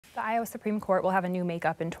The Iowa Supreme Court will have a new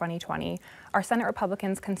makeup in 2020. Are Senate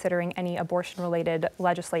Republicans considering any abortion-related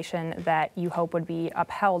legislation that you hope would be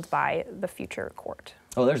upheld by the future court?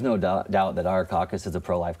 Oh, there's no doubt that our caucus is a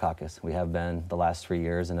pro-life caucus. We have been the last 3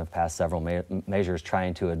 years and have passed several measures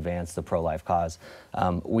trying to advance the pro-life cause.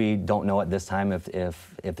 We don't know at this time if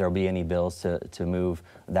there will be any bills to move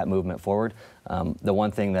that movement forward. The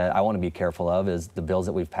one thing that I want to be careful of is the bills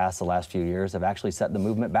that we've passed the last few years have actually set the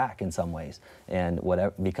movement back in some ways, and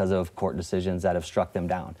because of court decisions that have struck them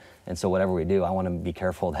down. And so whatever we do, I want to be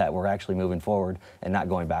careful that we're actually moving forward and not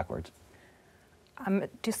going backwards.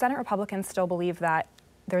 Do Senate Republicans still believe that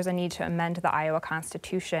there's a need to amend the Iowa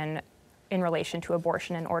Constitution in relation to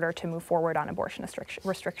abortion in order to move forward on abortion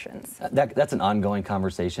restrictions? That's an ongoing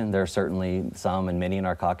conversation. There are certainly some and many in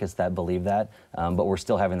our caucus that believe that, but we're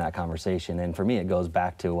still having that conversation. And for me, it goes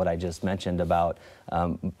back to what I just mentioned about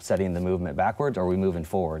setting the movement backwards, or are we moving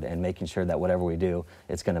forward, and making sure that whatever we do,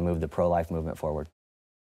 it's going to move the pro-life movement forward.